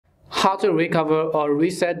How to recover or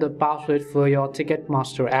reset the password for your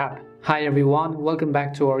Ticketmaster app. Hi everyone, welcome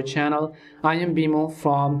back to our channel. I am Bimo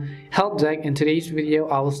from Help Deck. In today's video,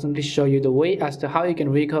 I will simply show you the way as to how you can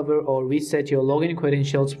recover or reset your login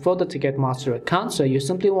credentials for the Ticketmaster account. So you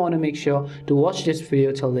simply want to make sure to watch this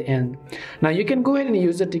video till the end. Now you can go ahead and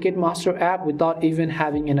use the Ticketmaster app without even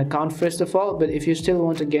having an account first of all, but if you still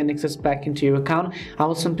want to gain access back into your account, I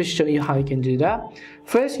will simply show you how you can do that.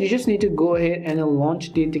 First, you just need to go ahead and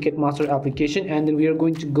launch the Ticketmaster application, and then we are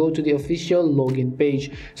going to go to the official login page.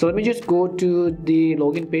 So let me just go to the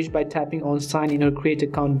login page by tapping on sign in or create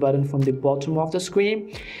account button from the bottom of the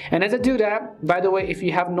screen. And as I do that, by the way, if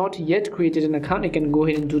you have not yet created an account, you can go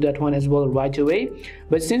ahead and do that one as well right away.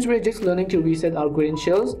 But since we're just learning to reset our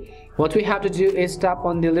credentials, what we have to do is tap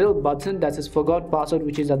on the little button that says forgot password,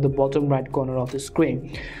 which is at the bottom right corner of the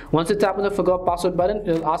screen. Once you tap on the forgot password button, it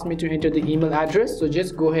will ask me to enter the email address. So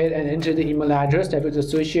just go ahead and enter the email address that is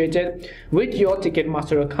associated with your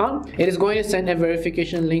Ticketmaster account. It is going to send a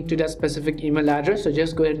verification link to that specific email address. So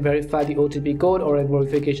just go ahead and verify the OTP code or a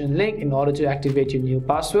verification link in order to activate your new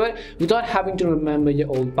password without having to remember your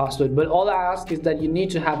old password. But all I ask is that you need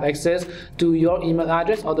to have access to your email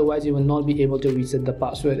address, otherwise you will not be able to reset the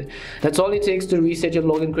password. That's all it takes to reset your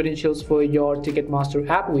login credentials for your Ticketmaster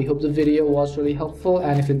app. We hope the video was really helpful,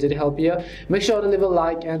 and if it did help you, make sure to leave a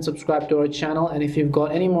like and subscribe to our channel. And if you've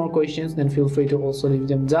got any more questions, then feel free to also leave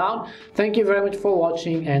them down. Thank you very much for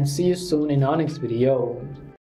watching, and see you soon in our next video.